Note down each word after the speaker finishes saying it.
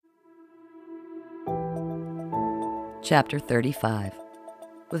Chapter 35.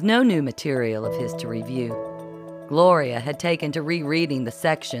 With no new material of his to review, Gloria had taken to rereading the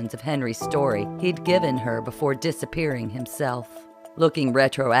sections of Henry's story he'd given her before disappearing himself, looking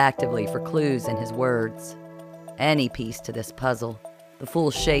retroactively for clues in his words. Any piece to this puzzle, the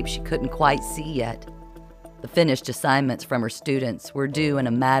full shape she couldn't quite see yet. The finished assignments from her students were due in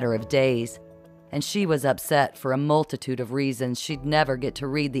a matter of days, and she was upset for a multitude of reasons she'd never get to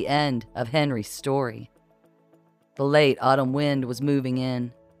read the end of Henry's story. The late autumn wind was moving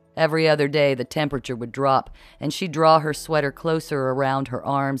in. Every other day the temperature would drop, and she'd draw her sweater closer around her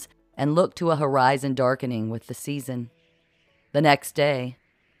arms and look to a horizon darkening with the season. The next day,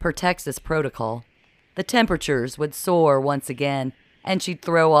 per Texas protocol, the temperatures would soar once again, and she'd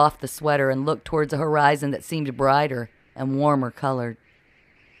throw off the sweater and look towards a horizon that seemed brighter and warmer colored.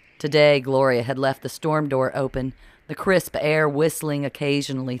 Today, Gloria had left the storm door open, the crisp air whistling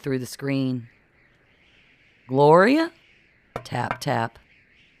occasionally through the screen. "Gloria?" Tap, tap.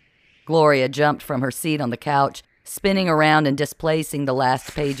 Gloria jumped from her seat on the couch, spinning around and displacing the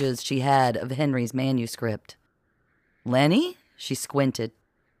last pages she had of Henry's manuscript. "Lenny?" She squinted.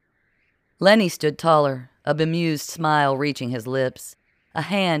 Lenny stood taller, a bemused smile reaching his lips, a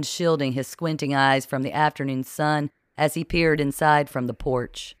hand shielding his squinting eyes from the afternoon sun as he peered inside from the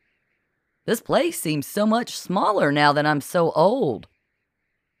porch. "This place seems so much smaller now that I'm so old."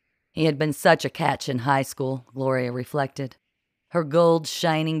 He had been such a catch in high school, Gloria reflected. Her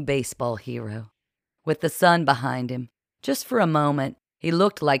gold-shining baseball hero. With the sun behind him, just for a moment, he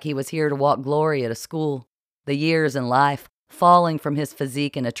looked like he was here to walk Gloria to school, the years in life falling from his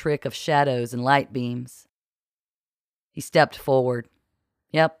physique in a trick of shadows and light beams. He stepped forward.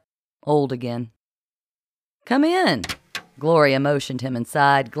 Yep, old again. "Come in." Gloria motioned him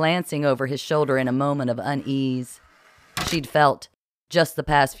inside, glancing over his shoulder in a moment of unease. She'd felt, just the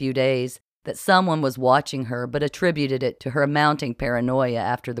past few days, that someone was watching her, but attributed it to her mounting paranoia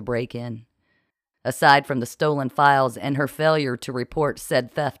after the break-in. Aside from the stolen files and her failure to report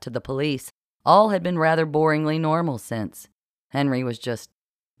said theft to the police, all had been rather boringly normal since Henry was just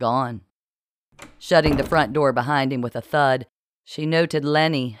gone. Shutting the front door behind him with a thud, she noted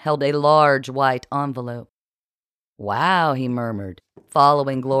Lenny held a large white envelope. "Wow," he murmured,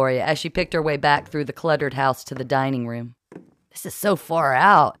 following Gloria as she picked her way back through the cluttered house to the dining room. "This is so far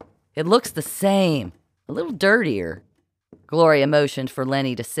out. It looks the same, a little dirtier." Gloria motioned for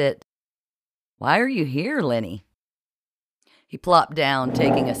Lenny to sit. "Why are you here, Lenny?" He plopped down,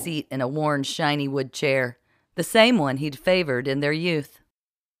 taking a seat in a worn, shiny wood chair, the same one he'd favored in their youth.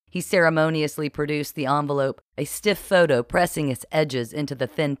 He ceremoniously produced the envelope, a stiff photo pressing its edges into the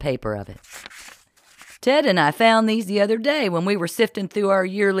thin paper of it. "Ted and I found these the other day when we were sifting through our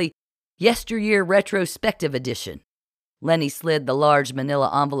yearly Yesteryear Retrospective edition." Lenny slid the large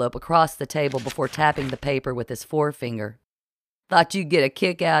manila envelope across the table before tapping the paper with his forefinger. "Thought you'd get a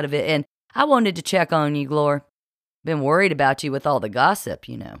kick out of it, and I wanted to check on you, Glor. Been worried about you with all the gossip,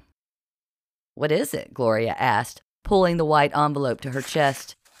 you know." "What is it?" Gloria asked, pulling the white envelope to her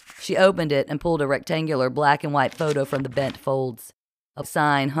chest. She opened it and pulled a rectangular black and white photo from the bent folds. A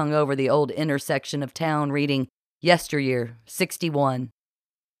sign hung over the old intersection of town reading, "Yesteryear, 61.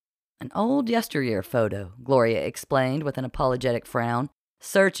 "An old yesteryear photo," Gloria explained with an apologetic frown,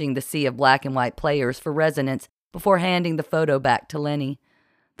 searching the sea of black and white players for resonance before handing the photo back to Lenny.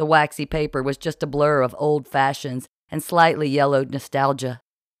 The waxy paper was just a blur of old fashions and slightly yellowed nostalgia,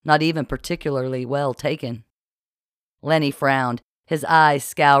 not even particularly well taken. Lenny frowned, his eyes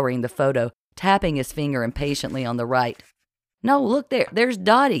scouring the photo, tapping his finger impatiently on the right. "No, look there. There's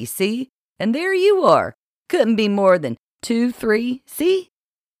Dottie, see? And there you are. Couldn't be more than 2, 3, see?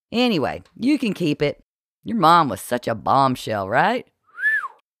 Anyway, you can keep it. Your mom was such a bombshell, right?"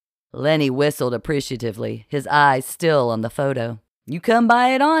 Lenny whistled appreciatively, his eyes still on the photo. "You come by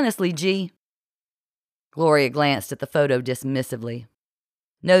it honestly, G." Gloria glanced at the photo dismissively.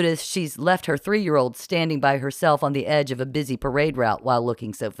 "Notice she's left her 3-year-old standing by herself on the edge of a busy parade route while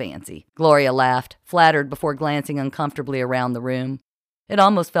looking so fancy." Gloria laughed, flattered before glancing uncomfortably around the room. It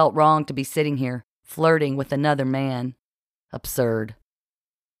almost felt wrong to be sitting here, flirting with another man. Absurd.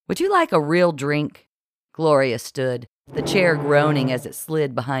 "Would you like a real drink?" Gloria stood, the chair groaning as it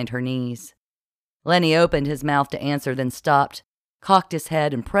slid behind her knees. Lenny opened his mouth to answer, then stopped, cocked his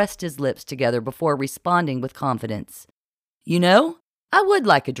head, and pressed his lips together before responding with confidence. "You know, I would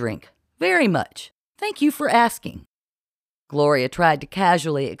like a drink. Very much. Thank you for asking." Gloria tried to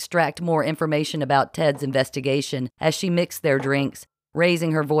casually extract more information about Ted's investigation as she mixed their drinks,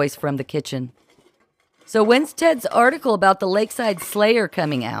 raising her voice from the kitchen. "So when's Ted's article about the Lakeside Slayer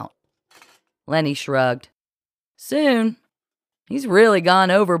coming out?" Lenny shrugged. "Soon. He's really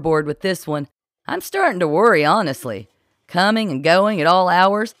gone overboard with this one. I'm starting to worry, honestly. coming and going at all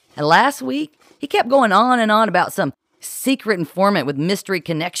hours. And last week, he kept going on and on about some secret informant with mystery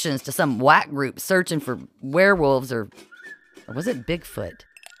connections to some whack group searching for werewolves or was it Bigfoot?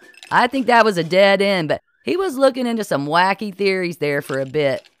 I think that was a dead end, but he was looking into some wacky theories there for a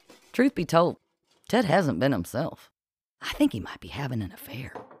bit. Truth be told, Ted hasn't been himself. I think he might be having an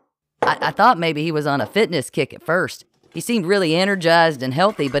affair. I thought maybe he was on a fitness kick at first. He seemed really energized and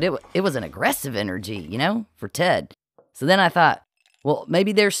healthy, but it was an aggressive energy, for Ted. So then I thought, well,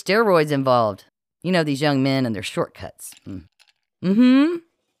 maybe there's steroids involved. These young men and their shortcuts.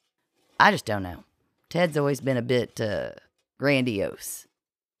 I just don't know. Ted's always been a bit, grandiose.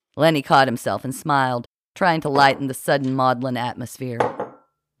 Lenny caught himself and smiled, trying to lighten the sudden maudlin atmosphere.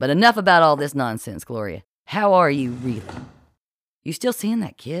 But enough about all this nonsense, Gloria. How are you really? You still seeing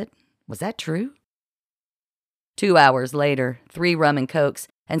that kid? Was that true? 2 hours later, 3 rum and cokes,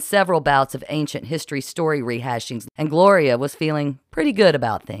 and several bouts of ancient history story rehashings, and Gloria was feeling pretty good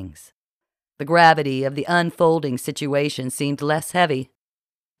about things. The gravity of the unfolding situation seemed less heavy.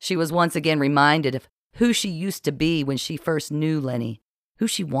 She was once again reminded of who she used to be when she first knew Lenny, who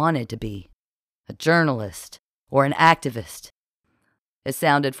she wanted to be. A journalist or an activist. It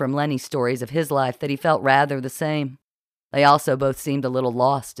sounded from Lenny's stories of his life that he felt rather the same. They also both seemed a little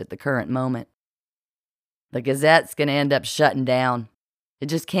lost at the current moment. The Gazette's going to end up shutting down. It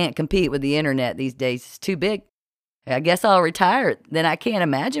just can't compete with the internet these days. It's too big. I guess I'll retire. Then I can't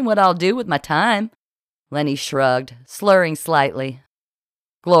imagine what I'll do with my time. Lenny shrugged, slurring slightly.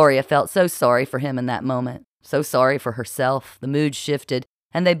 Gloria felt so sorry for him in that moment. So sorry for herself. The mood shifted,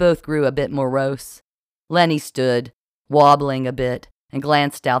 and they both grew a bit morose. Lenny stood, wobbling a bit, and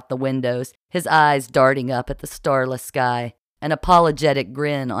glanced out the windows, his eyes darting up at the starless sky, an apologetic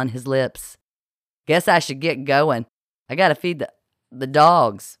grin on his lips. Guess I should get going. I gotta feed the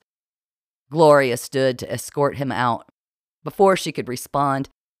dogs. Gloria stood to escort him out. Before she could respond,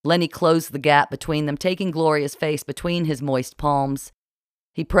 Lenny closed the gap between them, taking Gloria's face between his moist palms.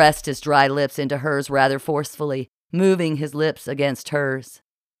 He pressed his dry lips into hers rather forcefully, moving his lips against hers.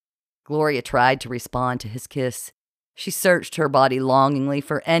 Gloria tried to respond to his kiss. She searched her body longingly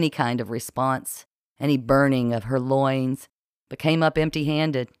for any kind of response, any burning of her loins, but came up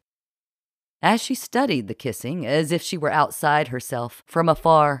empty-handed. As she studied the kissing, as if she were outside herself, from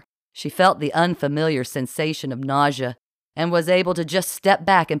afar, she felt the unfamiliar sensation of nausea and was able to just step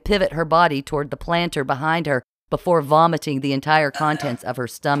back and pivot her body toward the planter behind her before vomiting the entire contents of her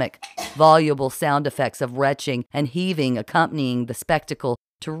stomach, voluble sound effects of retching and heaving accompanying the spectacle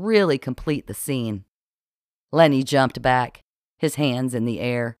to really complete the scene. Lenny jumped back, his hands in the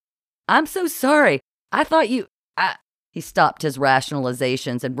air. I'm so sorry. I thought you... He stopped his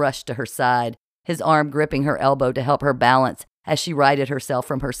rationalizations and rushed to her side, his arm gripping her elbow to help her balance as she righted herself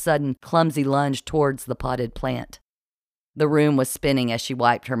from her sudden, clumsy lunge towards the potted plant. The room was spinning as she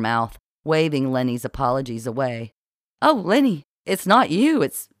wiped her mouth, waving Lenny's apologies away. Oh, Lenny, it's not you,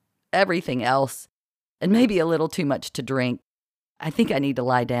 it's everything else. And maybe a little too much to drink. I think I need to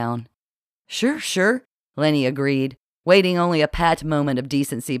lie down. Sure, Lenny agreed, waiting only a pat moment of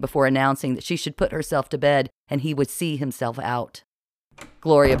decency before announcing that she should put herself to bed and he would see himself out.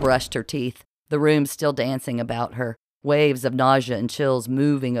 Gloria brushed her teeth, the room still dancing about her, waves of nausea and chills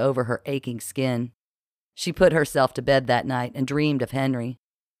moving over her aching skin. She put herself to bed that night and dreamed of Henry.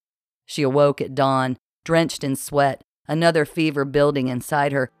 She awoke at dawn, drenched in sweat, another fever building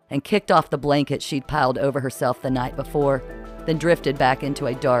inside her, and kicked off the blanket she'd piled over herself the night before, then drifted back into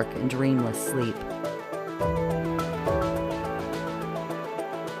a dark and dreamless sleep.